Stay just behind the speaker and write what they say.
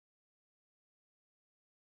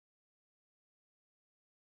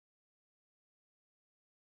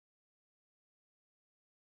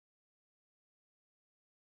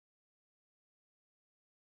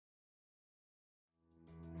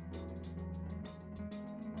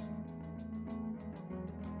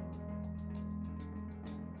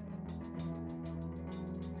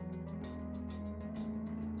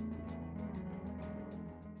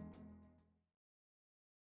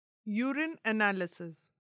Urine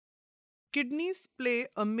analysis. Kidneys play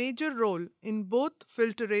a major role in both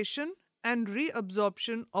filtration and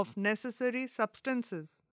reabsorption of necessary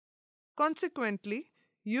substances. Consequently,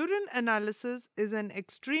 urine analysis is an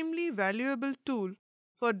extremely valuable tool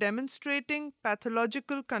for demonstrating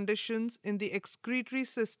pathological conditions in the excretory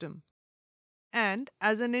system and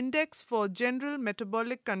as an index for general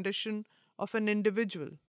metabolic condition of an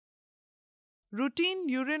individual. Routine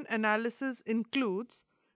urine analysis includes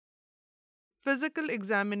physical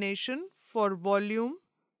examination for volume,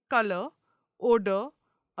 color, odor,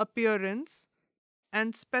 appearance,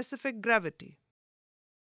 and specific gravity.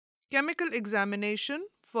 Chemical examination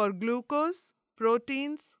for glucose,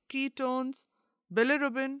 proteins, ketones,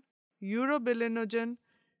 bilirubin, urobilinogen,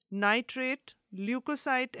 nitrate,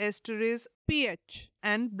 leukocyte esterase, pH,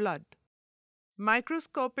 and blood.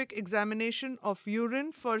 Microscopic examination of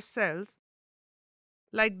urine for cells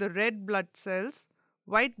like the red blood cells,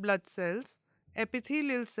 white blood cells,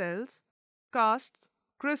 epithelial cells, casts,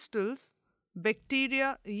 crystals,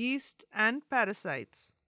 bacteria, yeast, and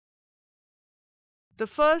parasites. The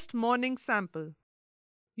first morning sample.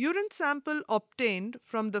 Urine sample obtained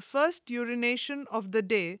from the first urination of the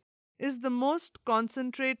day is the most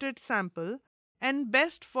concentrated sample and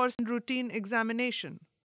best for routine examination.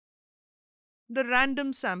 The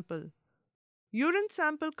random sample. Urine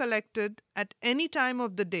sample collected at any time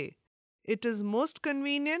of the day. It is most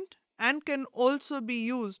convenient and can also be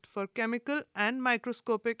used for chemical and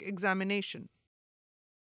microscopic examination.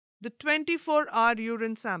 The 24-hour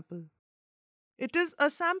urine sample. It is a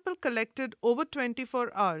sample collected over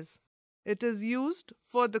 24 hours. It is used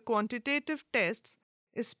for the quantitative tests,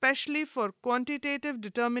 especially for quantitative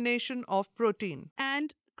determination of protein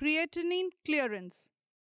and creatinine clearance.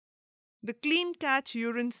 The clean catch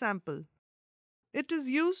urine sample. It is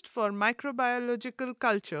used for microbiological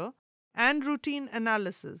culture and routine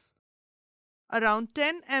analysis. Around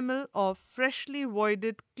 10 ml of freshly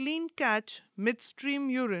voided clean catch midstream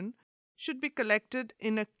urine should be collected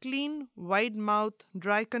in a clean, wide-mouth,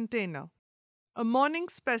 dry container. A morning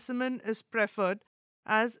specimen is preferred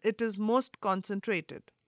as it is most concentrated.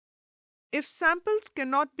 If samples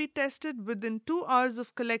cannot be tested within 2 hours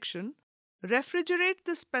of collection, refrigerate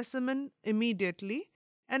the specimen immediately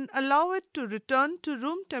and allow it to return to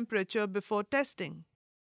room temperature before testing.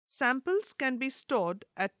 Samples can be stored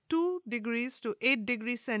at 2 degrees to 8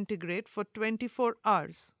 degrees centigrade for 24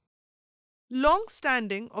 hours. Long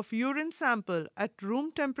standing of urine sample at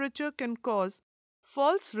room temperature can cause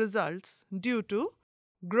false results due to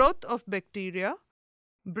growth of bacteria,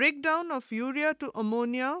 breakdown of urea to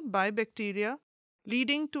ammonia by bacteria,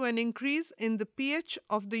 leading to an increase in the pH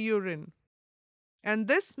of the urine, and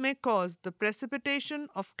this may cause the precipitation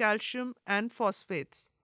of calcium and phosphates.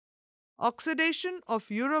 Oxidation of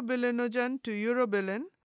urobilinogen to urobilin,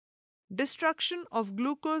 destruction of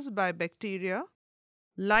glucose by bacteria,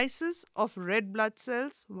 lysis of red blood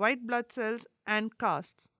cells, white blood cells, and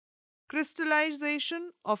casts,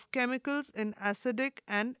 crystallization of chemicals in acidic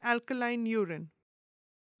and alkaline urine.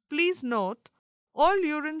 Please note, all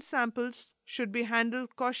urine samples should be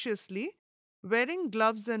handled cautiously, wearing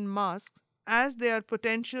gloves and masks as they are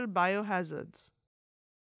potential biohazards.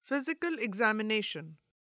 Physical examination.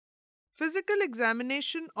 Physical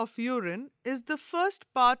examination of urine is the first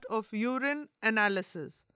part of urine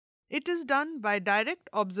analysis. It is done by direct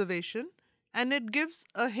observation and it gives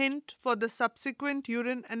a hint for the subsequent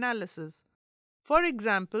urine analysis. For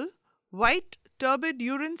example, white turbid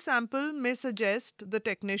urine sample may suggest the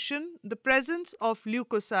technician the presence of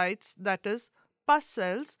leukocytes, that is, pus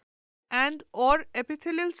cells, and or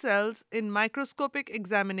epithelial cells in microscopic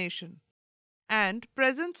examination, and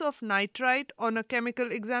presence of nitrite on a chemical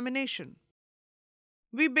examination.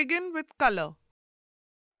 We begin with color.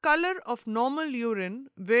 Color of normal urine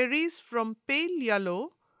varies from pale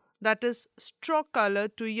yellow, that is straw color,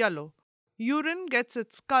 to yellow. Urine gets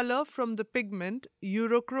its color from the pigment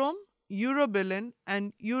urochrome, urobilin,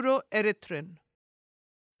 and uroerythrin.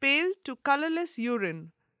 Pale to colorless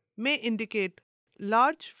urine may indicate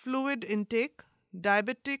large fluid intake,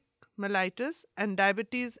 diabetic mellitus, and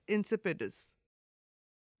diabetes insipidus.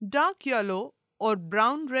 Dark yellow or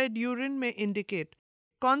brown-red urine may indicate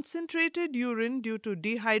concentrated urine due to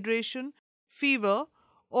dehydration, fever,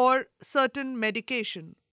 or certain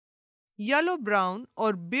medication. Yellow-brown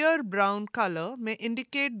or beer-brown color may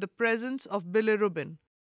indicate the presence of bilirubin.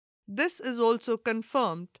 This is also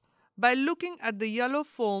confirmed by looking at the yellow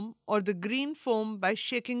foam or the green foam by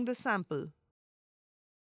shaking the sample.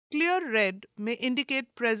 Clear red may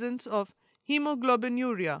indicate presence of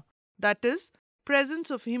hemoglobinuria, that is, presence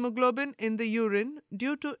of hemoglobin in the urine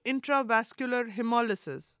due to intravascular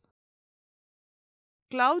hemolysis.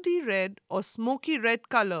 cloudy red or smoky red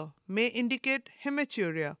color may indicate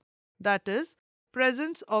hematuria, that is,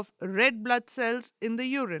 presence of red blood cells in the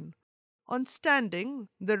urine. On standing,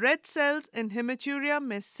 the red cells in hematuria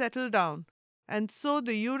may settle down, and so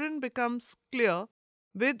the urine becomes clear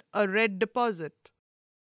with a red deposit.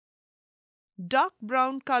 Dark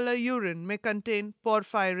brown color urine may contain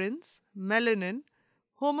porphyrins, melanin,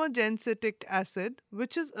 homogencetic acid,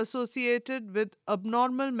 which is associated with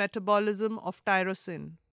abnormal metabolism of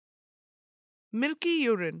tyrosine. Milky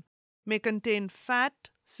urine may contain fat,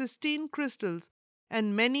 cystine crystals,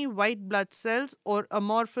 and many white blood cells or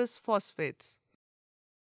amorphous phosphates.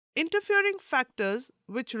 Interfering factors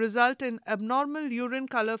which result in abnormal urine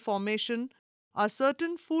color formation are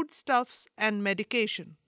certain foodstuffs and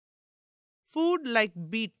medication. Food like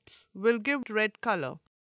beets will give red color.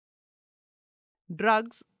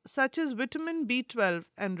 Drugs such as vitamin B12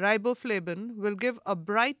 and riboflavin will give a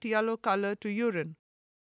bright yellow color to urine.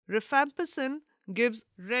 Rifampicin gives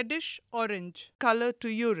reddish-orange color to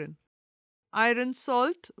urine. Iron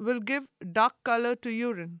salt will give dark color to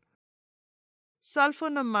urine.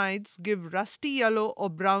 Sulfonamides give rusty yellow or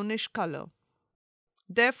brownish color.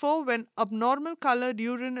 Therefore, when abnormal colored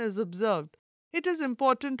urine is observed, it is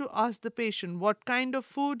important to ask the patient what kind of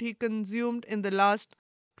food he consumed in the last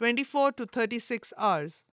 24 to 36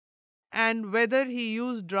 hours and whether he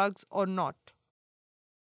used drugs or not.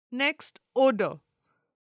 Next, odor.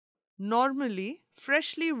 Normally,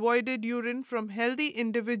 freshly voided urine from healthy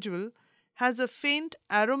individual has a faint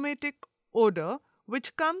aromatic odor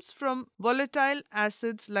which comes from volatile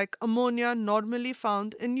acids like ammonia normally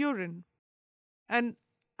found in urine. An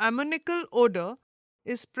ammoniacal odor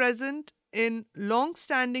is present in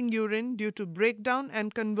long-standing urine due to breakdown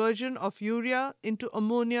and conversion of urea into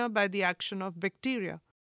ammonia by the action of bacteria.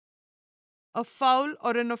 A foul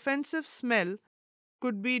or an offensive smell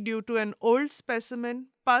could be due to an old specimen,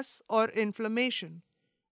 pus, or inflammation.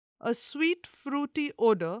 A sweet, fruity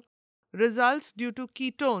odor results due to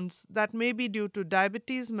ketones that may be due to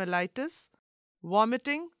diabetes mellitus,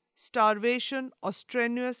 vomiting, starvation, or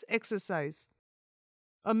strenuous exercise.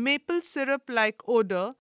 A maple syrup-like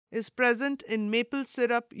odor is present in maple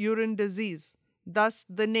syrup urine disease, thus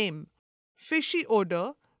the name. Fishy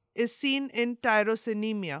odor is seen in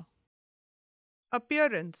tyrosinemia.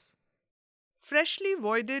 Appearance. Freshly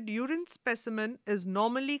voided urine specimen is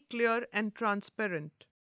normally clear and transparent.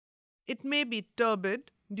 It may be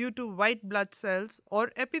turbid due to white blood cells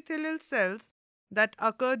or epithelial cells that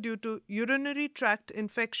occur due to urinary tract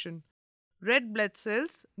infection, red blood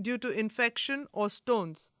cells due to infection or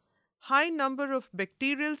stones, high number of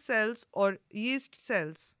bacterial cells or yeast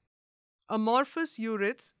cells, amorphous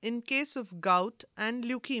urites in case of gout and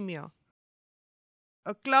leukemia.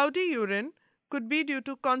 A cloudy urine could be due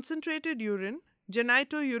to concentrated urine,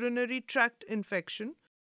 genitourinary tract infection,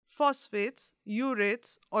 phosphates,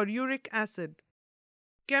 urates, or uric acid.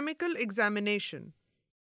 Chemical examination.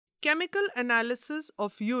 Chemical analysis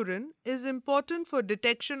of urine is important for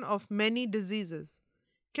detection of many diseases.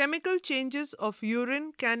 Chemical changes of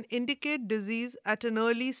urine can indicate disease at an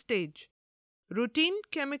early stage. Routine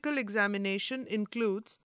chemical examination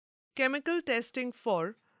includes chemical testing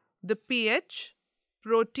for the pH,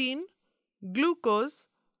 protein, glucose,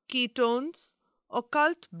 ketones,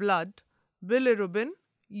 occult blood, bilirubin,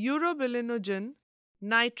 urobilinogen,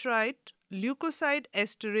 nitrite, leukocyte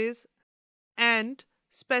esterase, and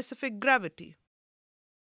specific gravity.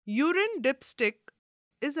 Urine dipstick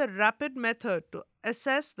is a rapid method to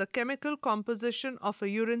assess the chemical composition of a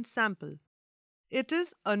urine sample. It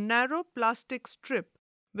is a narrow plastic strip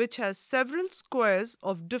which has several squares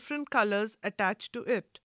of different colors attached to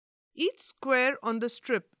it. Each square on the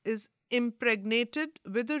strip is impregnated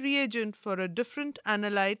with a reagent for a different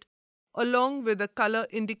analyte along with a color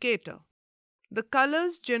indicator. The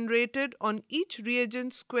colors generated on each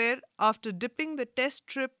reagent square after dipping the test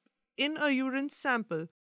strip in a urine sample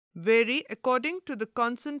vary according to the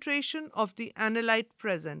concentration of the analyte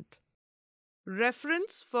present.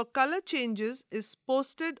 Reference for color changes is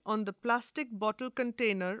posted on the plastic bottle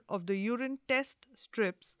container of the urine test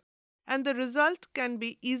strips, and the result can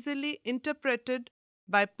be easily interpreted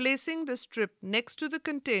by placing the strip next to the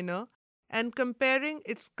container and comparing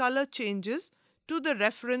its color changes to the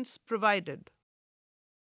reference provided.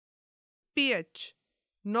 pH.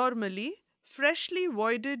 Normally, freshly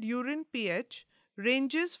voided urine pH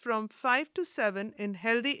ranges from 5 to 7 in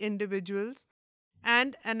healthy individuals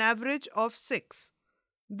and an average of 6.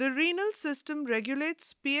 The renal system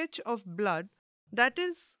regulates pH of blood, that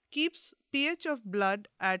is, keeps pH of blood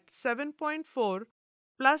at 7.4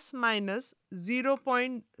 plus minus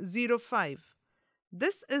 0.05.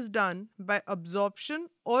 This is done by absorption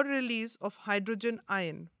or release of hydrogen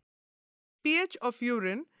ion. pH of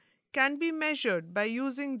urine can be measured by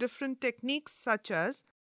using different techniques such as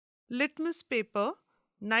litmus paper,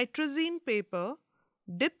 nitrazine paper,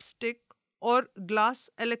 dipstick, or glass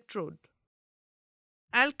electrode.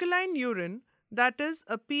 Alkaline urine, that is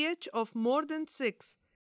a pH of more than 6,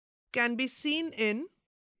 can be seen in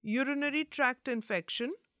urinary tract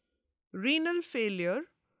infection, renal failure,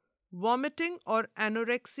 vomiting or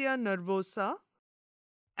anorexia nervosa,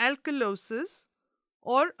 alkalosis,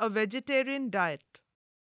 or a vegetarian diet.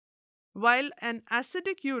 While an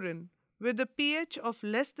acidic urine with a pH of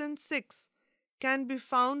less than 6 can be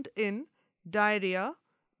found in diarrhea,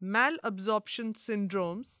 malabsorption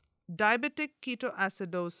syndromes, diabetic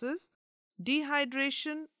ketoacidosis,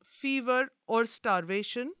 dehydration, fever, or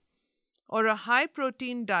starvation, or a high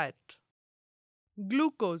protein diet.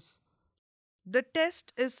 Glucose. The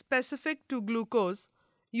test is specific to glucose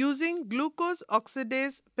using glucose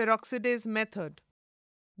oxidase peroxidase method.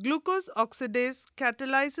 Glucose oxidase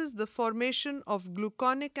catalyzes the formation of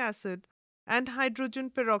gluconic acid and hydrogen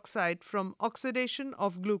peroxide from oxidation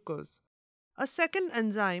of glucose. A second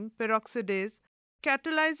enzyme, peroxidase,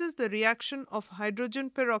 catalyzes the reaction of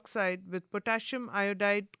hydrogen peroxide with potassium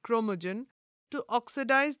iodide chromogen to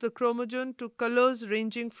oxidize the chromogen to colors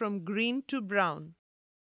ranging from green to brown.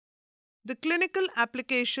 The clinical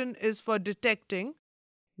application is for detecting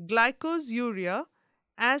glycosuria,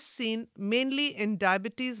 as seen mainly in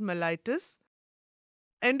diabetes mellitus,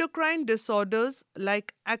 endocrine disorders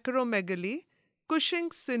like acromegaly,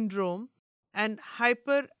 Cushing's syndrome, and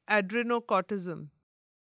hyperadrenocortism.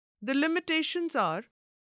 The limitations are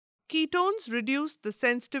ketones reduce the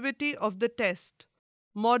sensitivity of the test.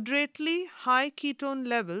 Moderately high ketone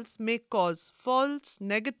levels may cause false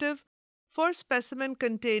negative for specimen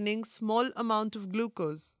containing small amount of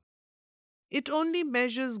glucose. It only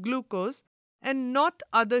measures glucose and not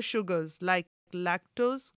other sugars like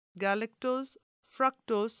lactose, galactose,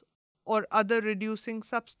 fructose, or other reducing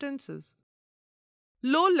substances.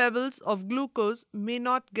 Low levels of glucose may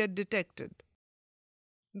not get detected.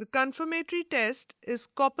 The confirmatory test is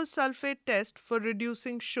copper sulfate test for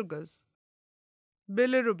reducing sugars.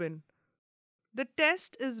 Bilirubin. The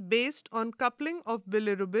test is based on coupling of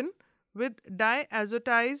bilirubin with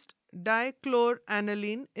diazotized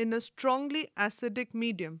dichloraniline in a strongly acidic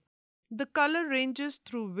medium. The color ranges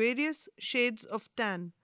through various shades of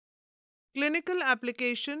tan. Clinical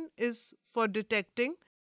application is for detecting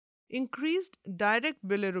increased direct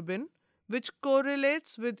bilirubin, which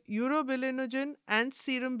correlates with urobilinogen and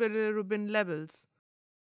serum bilirubin levels.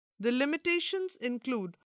 The limitations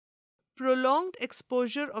include prolonged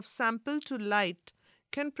exposure of sample to light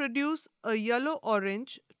can produce a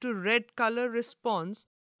yellow-orange to red color response,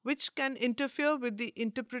 which can interfere with the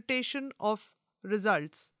interpretation of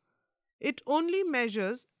results. It only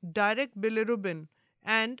measures direct bilirubin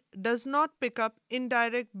and does not pick up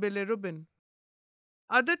indirect bilirubin.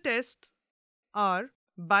 Other tests are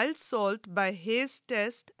bile salt by Hayes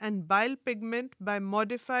test and bile pigment by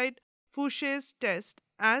modified Foucher's test,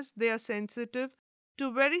 as they are sensitive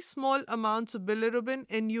to very small amounts of bilirubin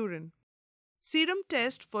in urine. Serum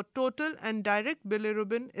test for total and direct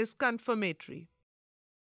bilirubin is confirmatory.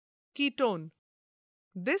 Ketone.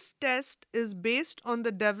 This test is based on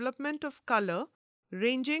the development of color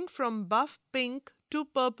ranging from buff pink to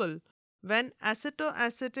purple when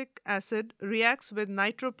acetoacetic acid reacts with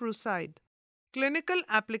nitroprusside. Clinical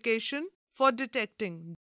application for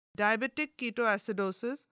detecting diabetic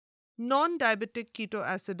ketoacidosis, non-diabetic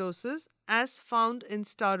ketoacidosis as found in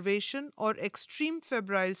starvation or extreme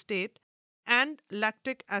febrile state, and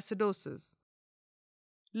lactic acidosis.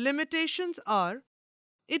 Limitations are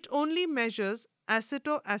it only measures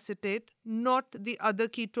acetoacetate, not the other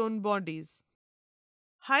ketone bodies.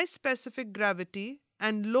 High specific gravity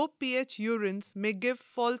and low pH urines may give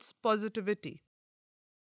false positivity.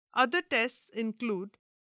 Other tests include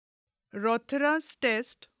Rothera's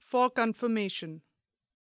test for confirmation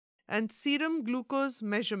and serum glucose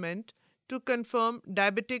measurement to confirm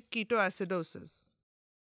diabetic ketoacidosis.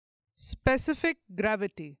 Specific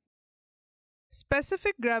gravity.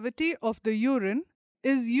 Specific gravity of the urine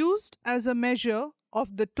is used as a measure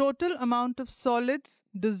of the total amount of solids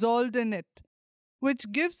dissolved in it,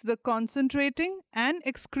 which gives the concentrating and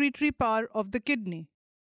excretory power of the kidney.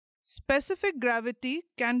 Specific gravity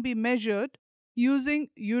can be measured using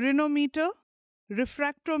urinometer,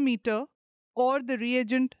 refractometer, or the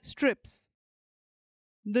reagent strips.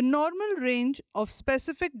 The normal range of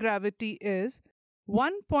specific gravity is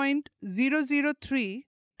 1.003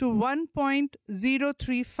 to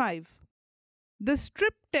 1.035. The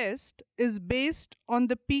strip test is based on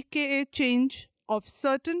the pKa change of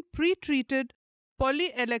certain pre-treated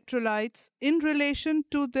polyelectrolytes in relation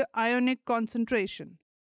to the ionic concentration.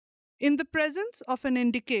 In the presence of an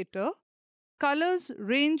indicator, colors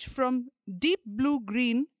range from deep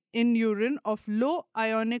blue-green in urine of low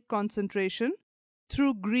ionic concentration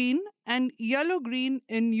through green and yellow-green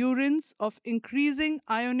in urines of increasing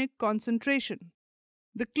ionic concentration.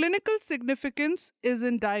 The clinical significance is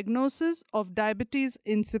in diagnosis of diabetes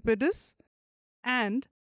insipidus and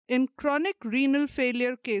in chronic renal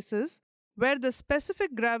failure cases where the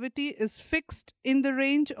specific gravity is fixed in the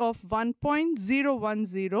range of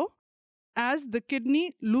 1.010 as the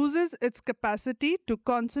kidney loses its capacity to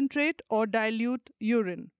concentrate or dilute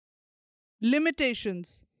urine.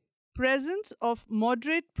 Limitations: presence of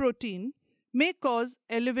moderate protein may cause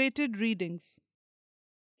elevated readings.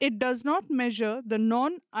 It does not measure the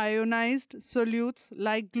non-ionized solutes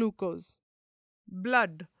like glucose.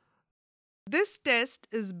 Blood. This test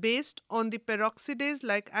is based on the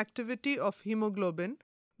peroxidase-like activity of hemoglobin,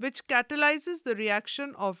 which catalyzes the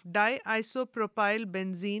reaction of diisopropyl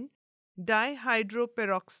benzene,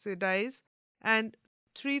 dihydroperoxidase, and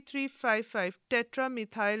 3,3,5,5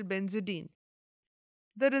 tetramethylbenzidine.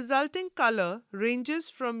 The resulting color ranges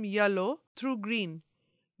from yellow through green.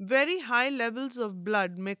 Very high levels of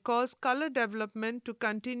blood may cause color development to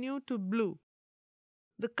continue to blue.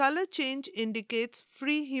 The color change indicates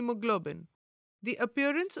free hemoglobin. The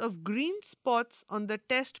appearance of green spots on the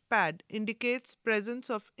test pad indicates presence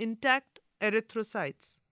of intact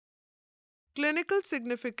erythrocytes. Clinical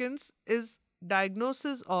significance is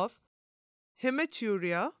diagnosis of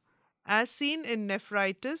hematuria as seen in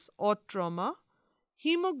nephritis or trauma,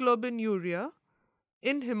 hemoglobinuria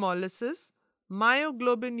in hemolysis,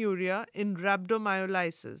 myoglobinuria in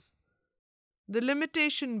rhabdomyolysis. The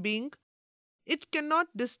limitation being, it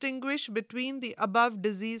cannot distinguish between the above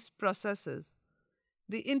disease processes.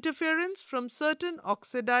 The interference from certain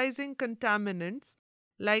oxidizing contaminants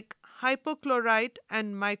like hypochlorite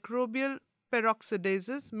and microbial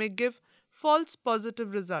peroxidases may give false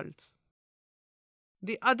positive results.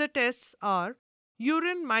 The other tests are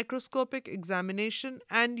urine microscopic examination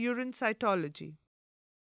and urine cytology.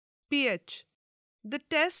 pH. The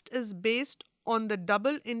test is based on the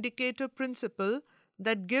double indicator principle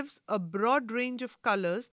that gives a broad range of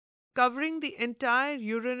colors covering the entire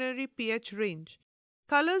urinary pH range.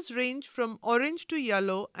 Colors range from orange to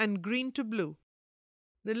yellow and green to blue.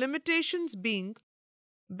 The limitations being,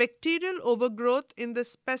 bacterial overgrowth in the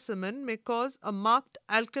specimen may cause a marked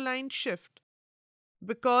alkaline shift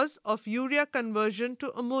because of urea conversion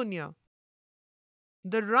to ammonia.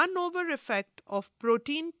 The runover effect of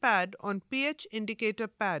protein pad on pH indicator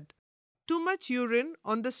pad. Too much urine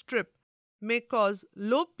on the strip may cause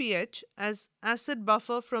low pH as acid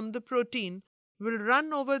buffer from the protein will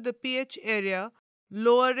run over the pH area,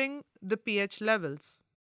 lowering the pH levels.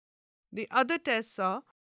 The other tests are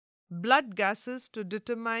blood gases to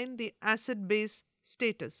determine the acid-base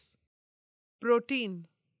status. Protein.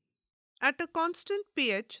 At a constant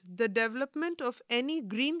pH, the development of any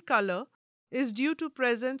green color is due to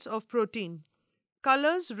presence of protein.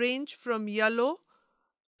 Colors range from yellow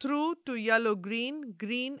through to yellow-green,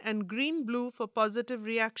 green and green-blue for positive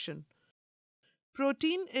reaction.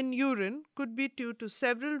 Protein in urine could be due to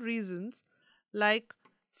several reasons like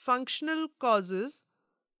functional causes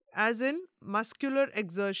as in muscular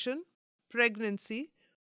exertion, pregnancy,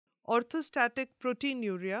 orthostatic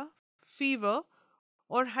proteinuria, fever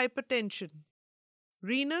or hypertension.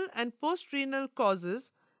 Renal and postrenal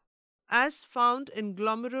causes as found in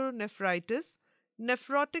glomerulonephritis,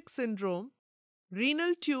 nephrotic syndrome,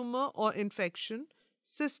 renal tumor or infection,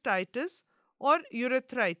 cystitis or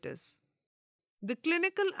urethritis. The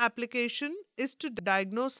clinical application is to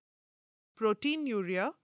diagnose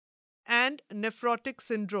proteinuria and nephrotic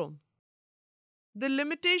syndrome. The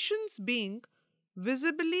limitations being,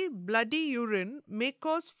 visibly bloody urine may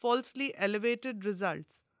cause falsely elevated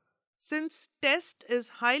results. Since test is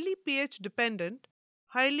highly pH dependent,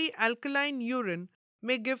 highly alkaline urine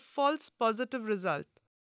may give false positive result.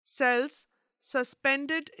 Cells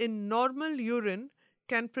suspended in normal urine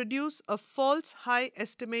can produce a false high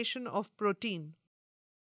estimation of protein.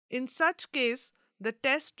 In such case, the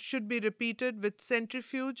test should be repeated with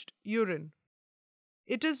centrifuged urine.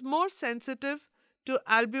 It is more sensitive to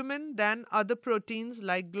albumin than other proteins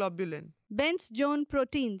like globulin. Benz-Jones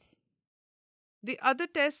proteins. The other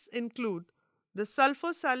tests include the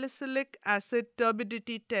sulfosalicylic acid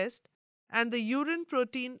turbidity test and the urine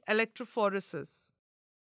protein electrophoresis.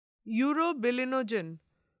 Urobilinogen.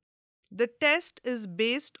 The test is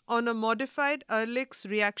based on a modified Ehrlich's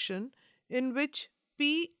reaction in which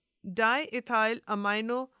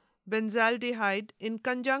p-diethylamino benzaldehyde in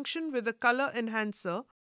conjunction with a color enhancer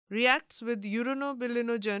reacts with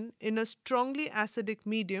urobilinogen in a strongly acidic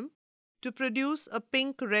medium to produce a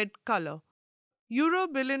pink-red color.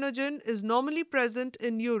 Urobilinogen is normally present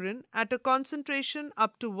in urine at a concentration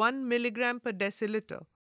up to 1 mg per deciliter.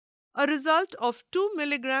 A result of 2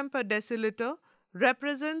 mg per deciliter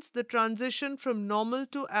represents the transition from normal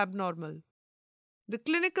to abnormal. The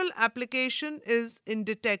clinical application is in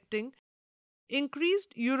detecting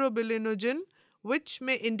increased urobilinogen, which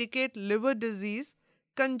may indicate liver disease,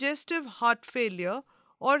 congestive heart failure,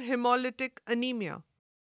 or hemolytic anemia.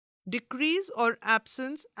 Decrease or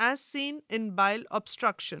absence as seen in bile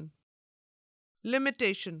obstruction.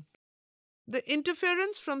 Limitation. The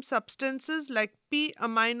interference from substances like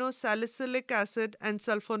p-aminosalicylic acid and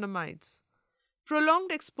sulfonamides.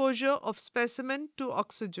 Prolonged exposure of specimen to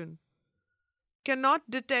oxygen. Cannot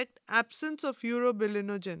detect absence of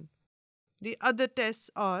urobilinogen. The other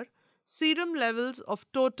tests are serum levels of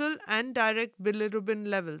total and direct bilirubin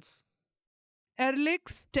levels.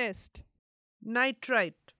 Ehrlich's test.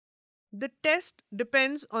 Nitrite. The test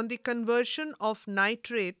depends on the conversion of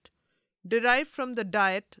nitrate derived from the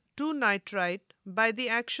diet to nitrite by the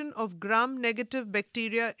action of gram-negative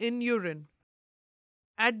bacteria in urine.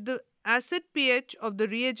 At the acid pH of the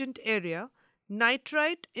reagent area,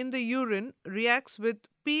 nitrite in the urine reacts with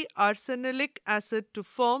p-arsenilic acid to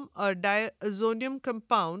form a diazonium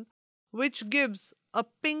compound which gives a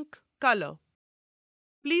pink color.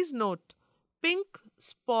 Please note, pink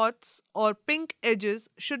spots or pink edges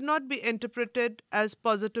should not be interpreted as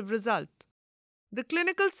positive result. The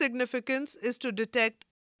clinical significance is to detect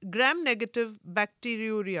gram-negative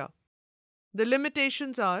bacteriuria. The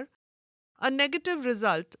limitations are a negative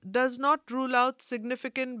result does not rule out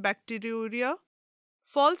significant bacteriuria.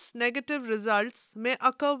 False negative results may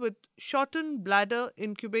occur with shortened bladder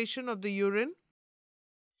incubation of the urine.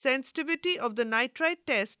 Sensitivity of the nitrite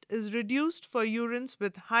test is reduced for urines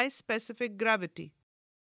with high specific gravity.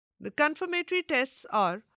 The confirmatory tests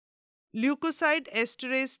are leukocyte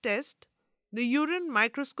esterase test, the urine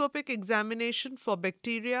microscopic examination for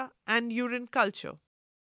bacteria, and urine culture.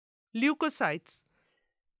 Leukocytes.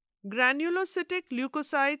 Granulocytic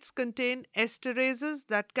leukocytes contain esterases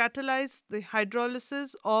that catalyze the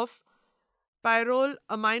hydrolysis of pyrrole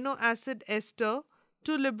amino acid ester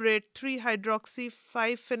to liberate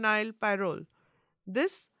 3-hydroxy-5-phenylpyrrole.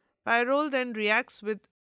 This pyrrole then reacts with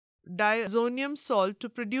diazonium salt to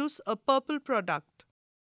produce a purple product.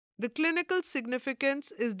 The clinical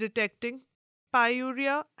significance is detecting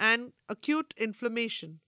pyuria and acute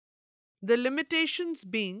inflammation. The limitations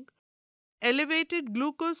being elevated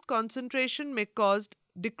glucose concentration may cause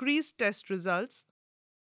decreased test results.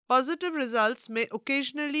 Positive results may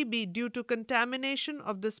occasionally be due to contamination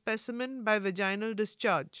of the specimen by vaginal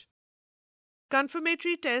discharge.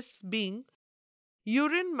 Confirmatory tests being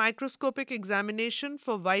urine microscopic examination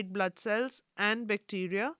for white blood cells and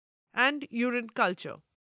bacteria, and urine culture.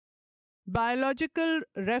 Biological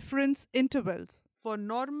reference intervals. For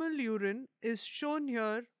normal urine is shown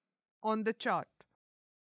here on the chart.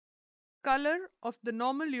 Color of the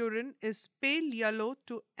normal urine is pale yellow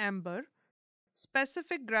to amber.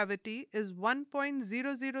 Specific gravity is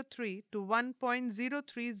 1.003 to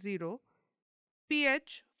 1.030.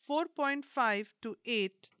 pH 4.5 to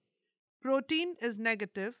 8. Protein is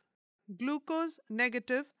negative. Glucose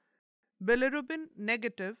negative. Bilirubin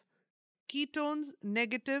negative. Ketones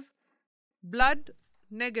negative. Blood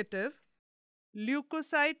negative.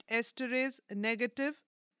 Leukocyte esterase negative.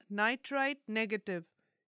 Nitrite negative.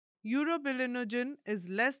 Urobilinogen is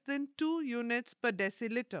less than 2 units per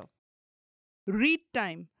deciliter. Read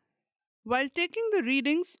time. While taking the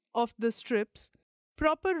readings of the strips,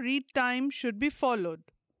 proper read time should be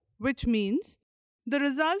followed, which means the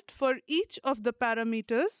result for each of the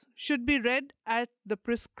parameters should be read at the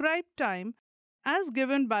prescribed time as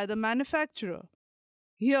given by the manufacturer.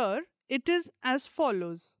 Here it is as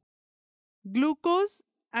follows: glucose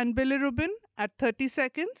and bilirubin at 30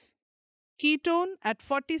 seconds, ketone at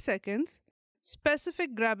 40 seconds,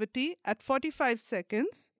 specific gravity at 45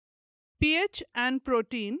 seconds, pH and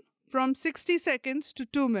protein from 60 seconds to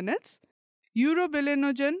 2 minutes,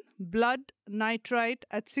 urobilinogen, blood, nitrite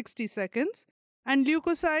at 60 seconds, and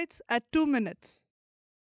leukocytes at 2 minutes.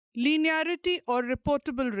 Linearity or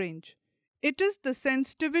reportable range. It is the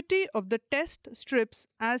sensitivity of the test strips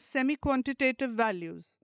as semi-quantitative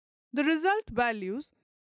values. The result values,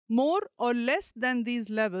 more or less than these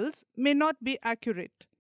levels, may not be accurate.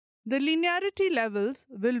 The linearity levels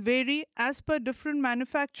will vary as per different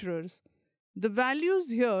manufacturers. The values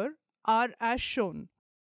here are as shown.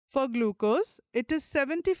 For glucose, it is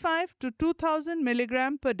 75 to 2000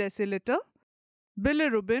 mg per deciliter,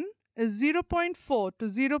 bilirubin is 0.4 to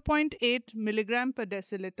 0.8 milligram per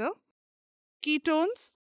deciliter.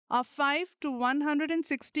 Ketones are 5 to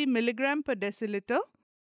 160 milligram per deciliter.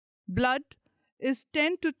 Blood is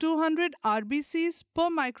 10 to 200 RBCs per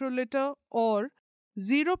microliter or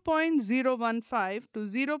 0.015 to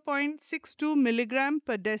 0.62 milligram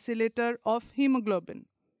per deciliter of hemoglobin.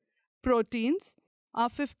 Proteins are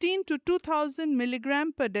 15 to 2000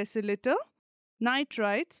 milligram per deciliter.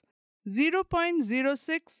 Nitrites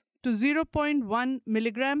 0.06 to 0.1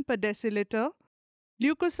 milligram per deciliter.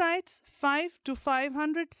 Leukocytes 5 to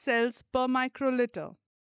 500 cells per microliter.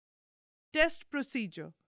 Test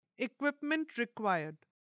procedure. Equipment required.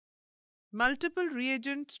 Multiple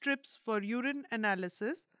reagent strips for urine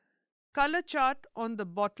analysis, color chart on the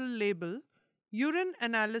bottle label, urine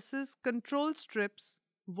analysis control strips,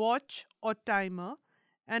 watch or timer,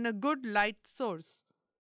 and a good light source.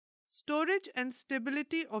 Storage and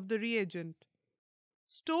stability of the reagent.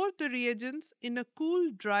 Store the reagents in a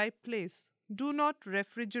cool, dry place. Do not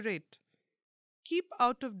refrigerate. Keep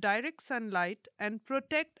out of direct sunlight and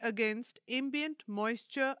protect against ambient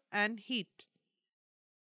moisture and heat.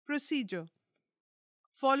 Procedure.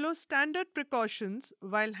 Follow standard precautions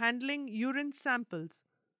while handling urine samples.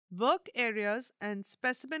 Work areas and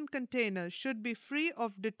specimen containers should be free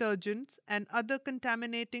of detergents and other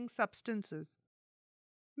contaminating substances.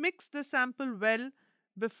 Mix the sample well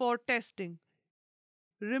before testing.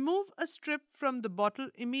 Remove a strip from the bottle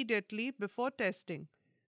immediately before testing.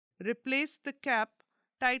 Replace the cap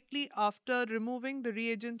tightly after removing the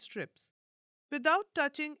reagent strips. Without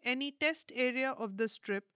touching any test area of the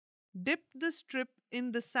strip, dip the strip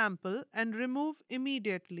in the sample and remove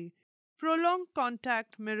immediately. Prolonged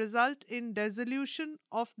contact may result in dissolution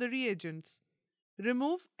of the reagents.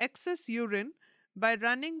 Remove excess urine by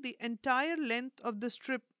running the entire length of the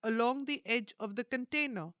strip along the edge of the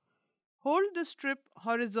container. Hold the strip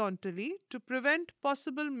horizontally to prevent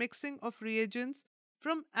possible mixing of reagents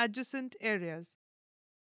from adjacent areas.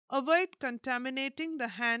 Avoid contaminating the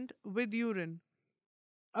hand with urine.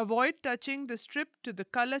 Avoid touching the strip to the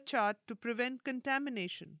color chart to prevent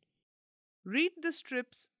contamination. Read the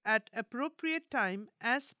strips at appropriate time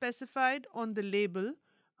as specified on the label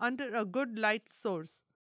under a good light source.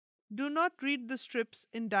 Do not read the strips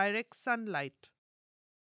in direct sunlight.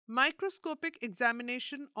 Microscopic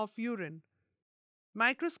examination of urine.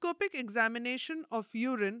 Microscopic examination of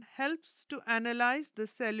urine helps to analyze the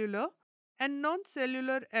cellular and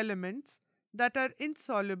non-cellular elements that are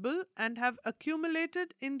insoluble and have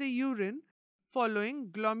accumulated in the urine following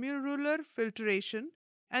glomerular filtration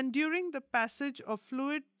and during the passage of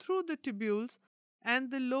fluid through the tubules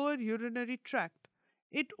and the lower urinary tract.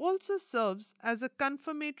 It also serves as a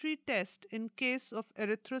confirmatory test in case of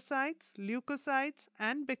erythrocytes, leukocytes,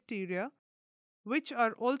 and bacteria, which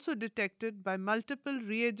are also detected by multiple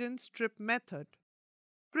reagent strip method.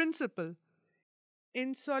 Principle: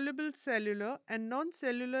 insoluble cellular and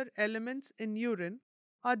non-cellular elements in urine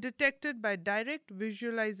are detected by direct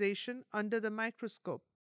visualization under the microscope.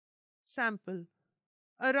 Sample: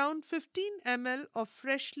 around 15 ml of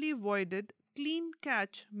freshly voided, clean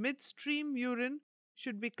catch midstream urine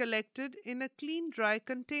should be collected in a clean, dry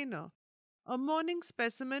container. A morning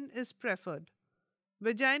specimen is preferred.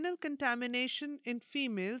 Vaginal contamination in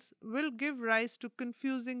females will give rise to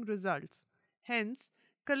confusing results. Hence,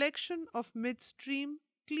 collection of midstream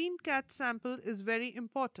clean cat sample is very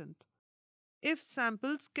important. If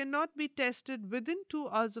samples cannot be tested within 2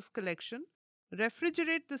 hours of collection,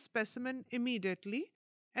 refrigerate the specimen immediately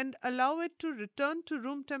and allow it to return to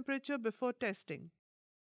room temperature before testing.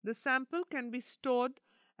 The sample can be stored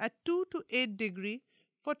at 2 to 8 degree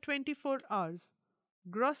for 24 hours.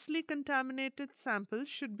 Grossly contaminated samples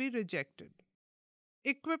should be rejected.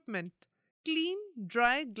 Equipment: clean,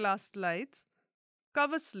 dry glass slides,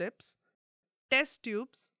 cover slips, test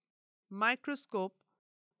tubes, microscope,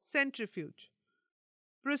 centrifuge.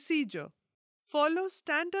 Procedure: follow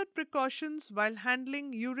standard precautions while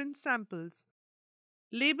handling urine samples.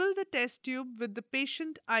 Label the test tube with the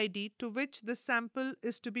patient ID to which the sample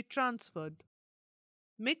is to be transferred.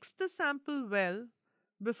 Mix the sample well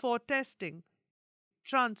before testing.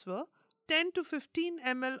 Transfer 10 to 15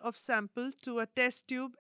 ml of sample to a test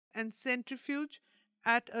tube and centrifuge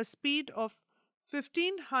at a speed of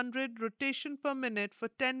 1500 rotation per minute for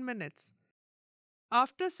 10 minutes.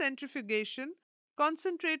 After centrifugation,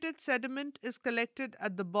 concentrated sediment is collected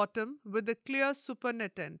at the bottom with a clear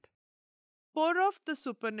supernatant. Pour off the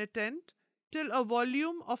supernatant till a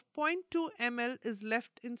volume of 0.2 ml is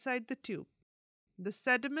left inside the tube. The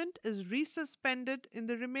sediment is resuspended in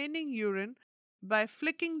the remaining urine by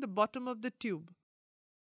flicking the bottom of the tube.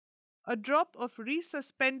 A drop of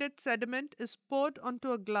resuspended sediment is poured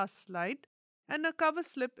onto a glass slide and a cover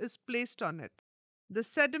slip is placed on it. The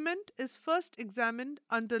sediment is first examined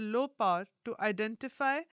under low power to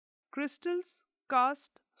identify crystals,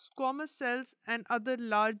 cast, squamous cells, and other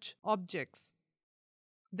large objects.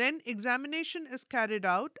 Then examination is carried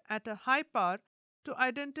out at a high power to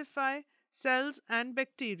identify cells and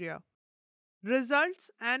bacteria. Results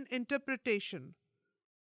and interpretation.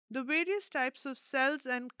 The various types of cells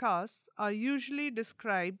and casts are usually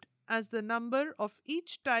described as the number of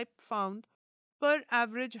each type found per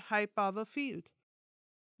average high power field.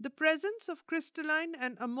 The presence of crystalline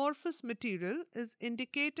and amorphous material is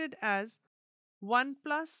indicated as 1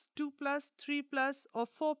 plus, 2 plus, 3 plus, or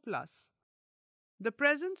 4 plus. The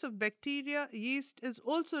presence of bacteria yeast is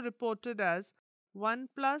also reported as 1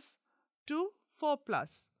 plus, 2, 4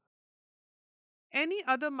 plus. Any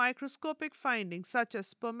other microscopic findings such as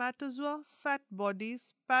spermatozoa, fat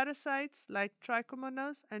bodies, parasites like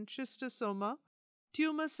trichomonas and schistosoma,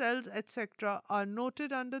 tumor cells, etc. are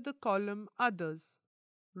noted under the column Others.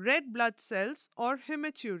 Red blood cells or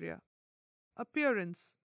hematuria.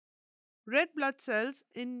 Appearance. Red blood cells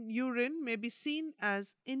in urine may be seen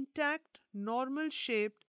as intact, normal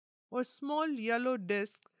shaped, or small yellow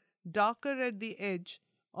discs darker at the edge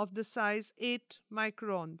of the size 8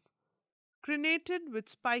 microns, crenated with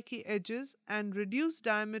spiky edges and reduced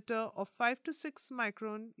diameter of 5 to 6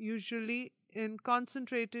 micron, usually in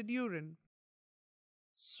concentrated urine.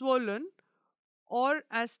 Swollen or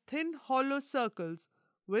as thin hollow circles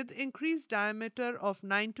with increased diameter of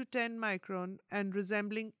 9 to 10 micron and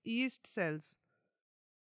resembling yeast cells.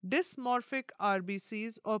 Dysmorphic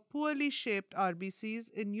RBCs or poorly shaped RBCs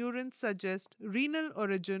in urine suggest renal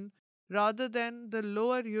origin rather than the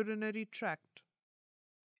lower urinary tract.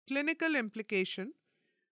 Clinical implication.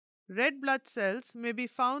 Red blood cells may be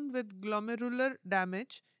found with glomerular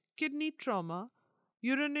damage, kidney trauma,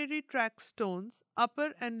 urinary tract stones,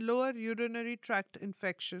 upper and lower urinary tract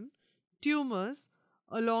infection, tumors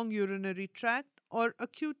along urinary tract, or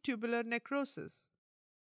acute tubular necrosis.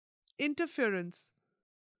 Interference.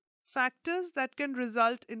 Factors that can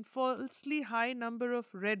result in falsely high number of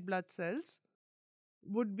red blood cells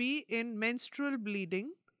would be in menstrual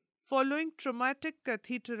bleeding, following traumatic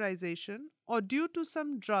catheterization, or due to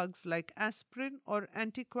some drugs like aspirin or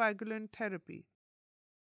anticoagulant therapy.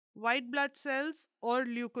 White blood cells or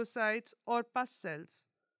leukocytes or pus cells.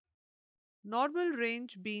 Normal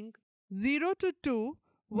range being 0 to 2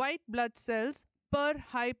 white blood cells per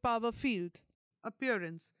high power field.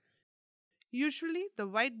 Appearance. Usually, the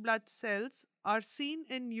white blood cells are seen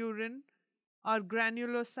in urine are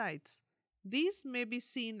granulocytes. These may be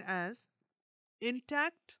seen as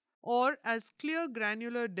intact or as clear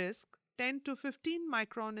granular disc 10 to 15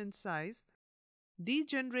 micron in size,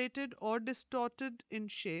 degenerated or distorted in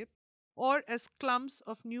shape, or as clumps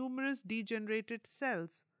of numerous degenerated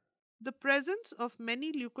cells. The presence of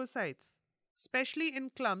many leukocytes, especially in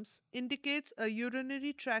clumps, indicates a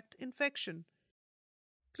urinary tract infection.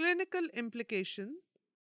 Clinical implication.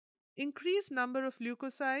 Increased number of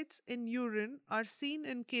leukocytes in urine are seen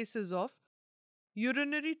in cases of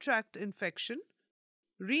urinary tract infection,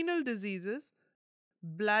 renal diseases,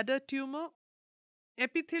 bladder tumor,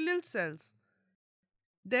 epithelial cells.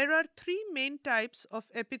 There are three main types of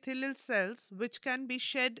epithelial cells which can be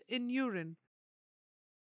shed in urine.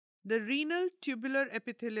 The renal tubular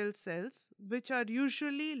epithelial cells, which are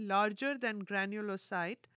usually larger than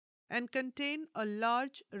granulocyte and contain a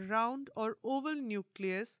large round or oval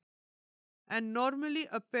nucleus and normally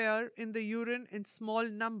appear in the urine in small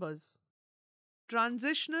numbers.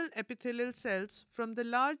 Transitional epithelial cells from the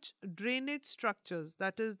large drainage structures,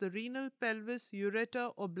 that is, the renal pelvis,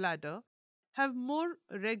 ureter, or bladder, have more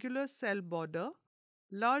regular cell border,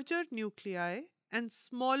 larger nuclei, and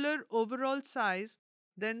smaller overall size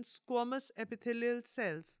than squamous epithelial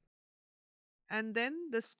cells. And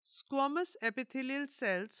then the squamous epithelial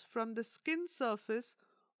cells from the skin surface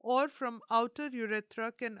or from outer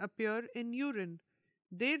urethra can appear in urine.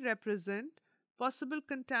 They represent possible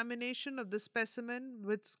contamination of the specimen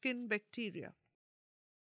with skin bacteria.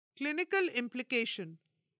 Clinical implication.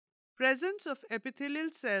 Presence of epithelial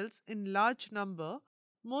cells in large number,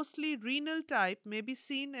 mostly renal type, may be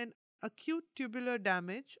seen in acute tubular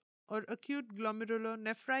damage or acute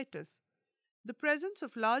glomerulonephritis. The presence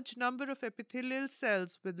of large number of epithelial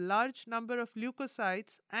cells with large number of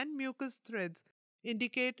leukocytes and mucus threads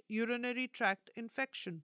indicate urinary tract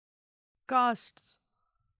infection. Casts.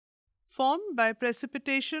 Formed by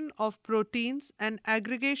precipitation of proteins and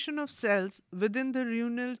aggregation of cells within the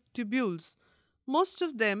renal tubules. Most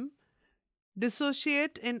of them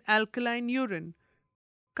dissociate in alkaline urine.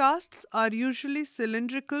 Casts are usually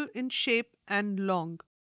cylindrical in shape and long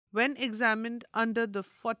when examined under the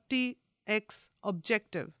 40x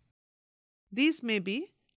objective. These may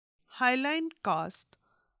be hyaline cast,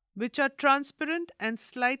 which are transparent and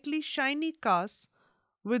slightly shiny casts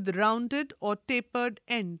with rounded or tapered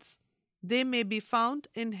ends. They may be found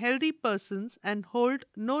in healthy persons and hold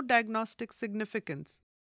no diagnostic significance.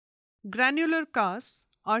 Granular casts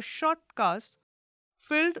are short casts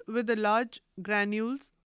filled with the large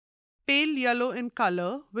granules, pale yellow in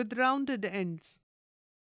color with rounded ends.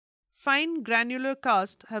 Fine granular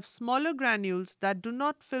casts have smaller granules that do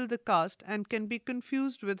not fill the cast and can be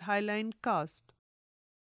confused with hyaline cast.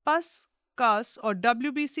 Pus casts or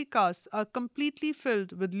WBC casts are completely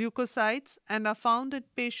filled with leukocytes and are found in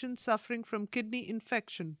patients suffering from kidney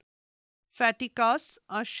infection. Fatty casts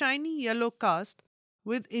are shiny yellow casts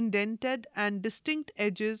with indented and distinct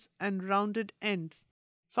edges and rounded ends,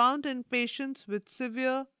 found in patients with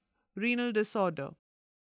severe renal disorder.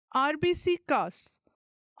 RBC casts.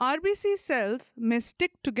 RBC cells may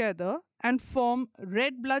stick together and form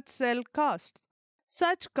red blood cell casts.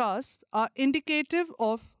 Such casts are indicative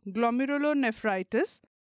of glomerulonephritis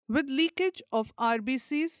with leakage of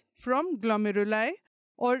RBCs from glomeruli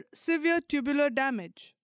or severe tubular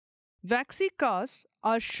damage. Waxy casts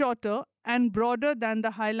are shorter and broader than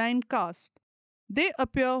the hyaline cast. They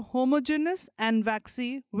appear homogeneous and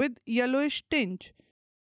waxy with yellowish tinge.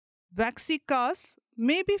 Waxy casts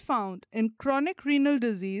may be found in chronic renal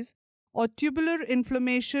disease or tubular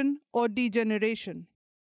inflammation or degeneration.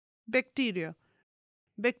 Bacteria.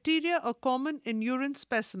 Bacteria are common in urine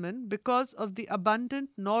specimen because of the abundant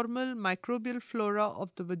normal microbial flora of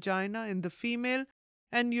the vagina in the female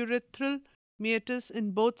and urethral meatus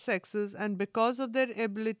in both sexes, and because of their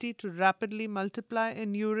ability to rapidly multiply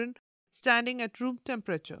in urine standing at room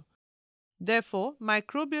temperature. Therefore,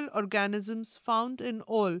 microbial organisms found in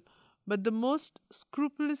all but the most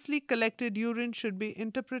scrupulously collected urine should be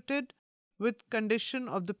interpreted with condition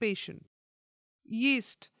of the patient.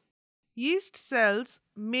 Yeast. Yeast cells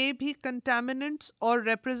may be contaminants or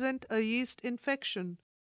represent a yeast infection.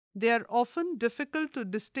 They are often difficult to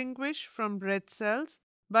distinguish from red cells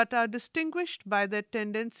but are distinguished by their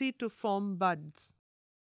tendency to form buds.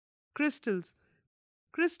 Crystals.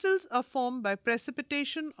 Crystals are formed by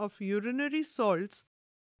precipitation of urinary salts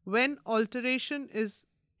when alteration is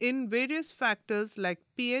in various factors like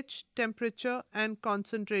pH, temperature, and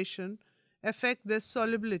concentration affect their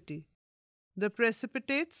solubility. The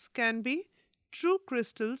precipitates can be true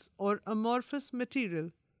crystals or amorphous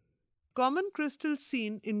material. Common crystals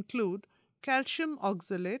seen include calcium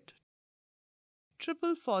oxalate,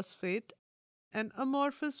 triple phosphate, and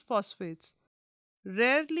amorphous phosphates.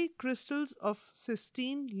 Rarely crystals of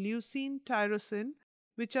cysteine, leucine, tyrosine,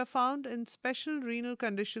 which are found in special renal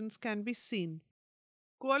conditions, can be seen.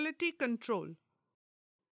 Quality control.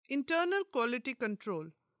 Internal quality control.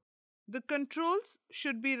 The controls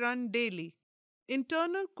should be run daily.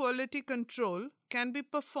 Internal quality control can be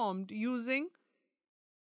performed using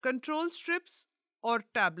control strips or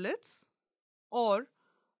tablets or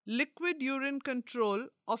liquid urine control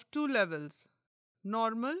of two levels,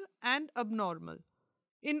 normal and abnormal.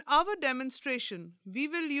 In our demonstration, we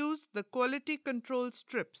will use the quality control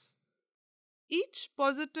strips. Each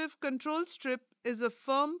positive control strip is a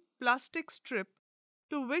firm plastic strip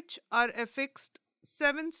to which are affixed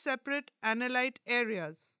 7 separate analyte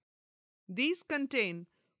areas. These contain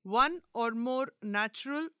one or more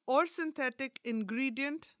natural or synthetic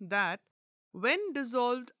ingredient that, when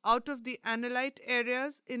dissolved out of the analyte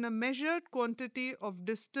areas in a measured quantity of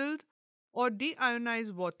distilled or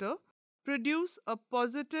deionized water, produce a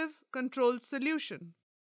positive control solution.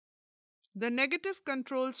 The negative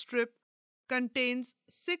control strip contains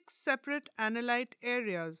 6 separate analyte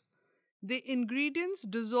areas. The ingredients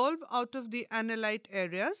dissolve out of the analyte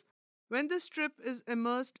areas when the strip is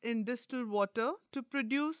immersed in distilled water to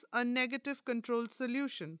produce a negative control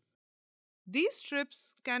solution. These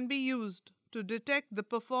strips can be used to detect the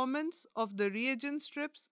performance of the reagent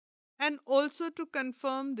strips and also to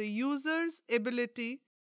confirm the user's ability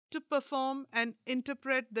to perform and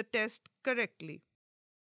interpret the test correctly.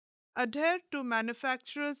 Adhere to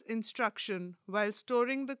manufacturer's instruction while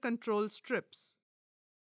storing the control strips.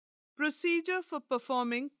 Procedure for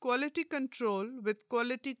performing quality control with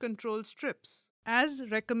quality control strips, as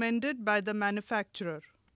recommended by the manufacturer.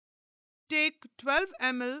 Take 12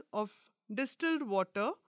 ml of distilled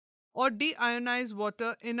water or deionized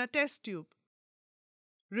water in a test tube.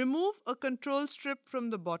 Remove a control strip from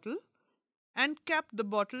the bottle and cap the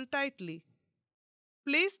bottle tightly.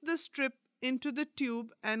 Place the strip into the tube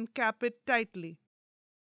and cap it tightly.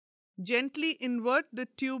 Gently invert the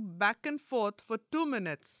tube back and forth for 2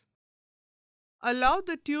 minutes. Allow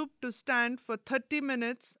the tube to stand for 30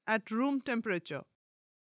 minutes at room temperature.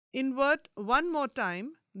 Invert one more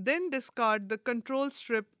time, then discard the control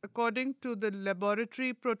strip according to the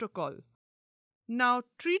laboratory protocol. Now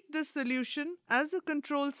treat this solution as a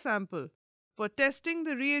control sample for testing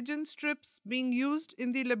the reagent strips being used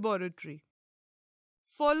in the laboratory.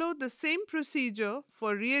 Follow the same procedure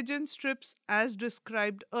for reagent strips as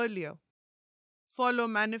described earlier. Follow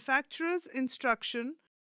manufacturer's instruction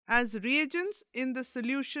as reagents in the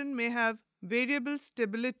solution may have variable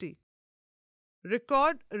stability.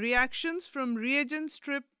 Record reactions from reagent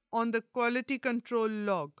strip on the quality control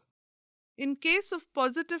log. In case of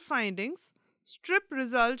positive findings, strip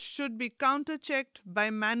results should be counter-checked by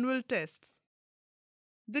manual tests.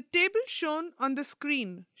 The table shown on the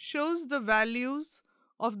screen shows the values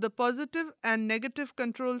of the positive and negative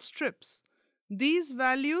control strips. These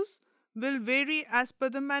values will vary as per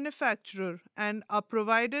the manufacturer and are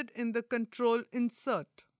provided in the control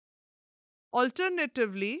insert.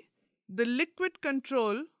 Alternatively, the liquid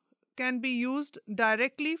control can be used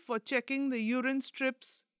directly for checking the urine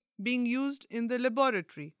strips being used in the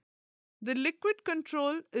laboratory. The liquid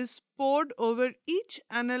control is poured over each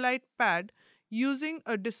analyte pad using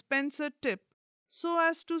a dispenser tip so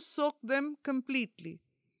as to soak them completely.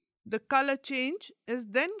 The color change is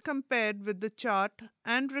then compared with the chart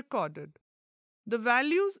and recorded. The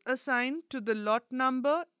values assigned to the lot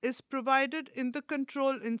number is provided in the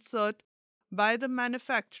control insert by the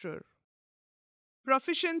manufacturer.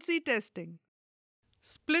 Proficiency testing.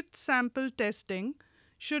 Split sample testing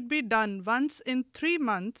should be done once in 3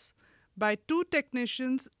 months by 2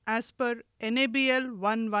 technicians as per NABL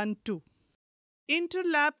 112.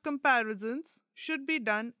 Inter-lab comparisons should be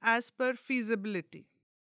done as per feasibility.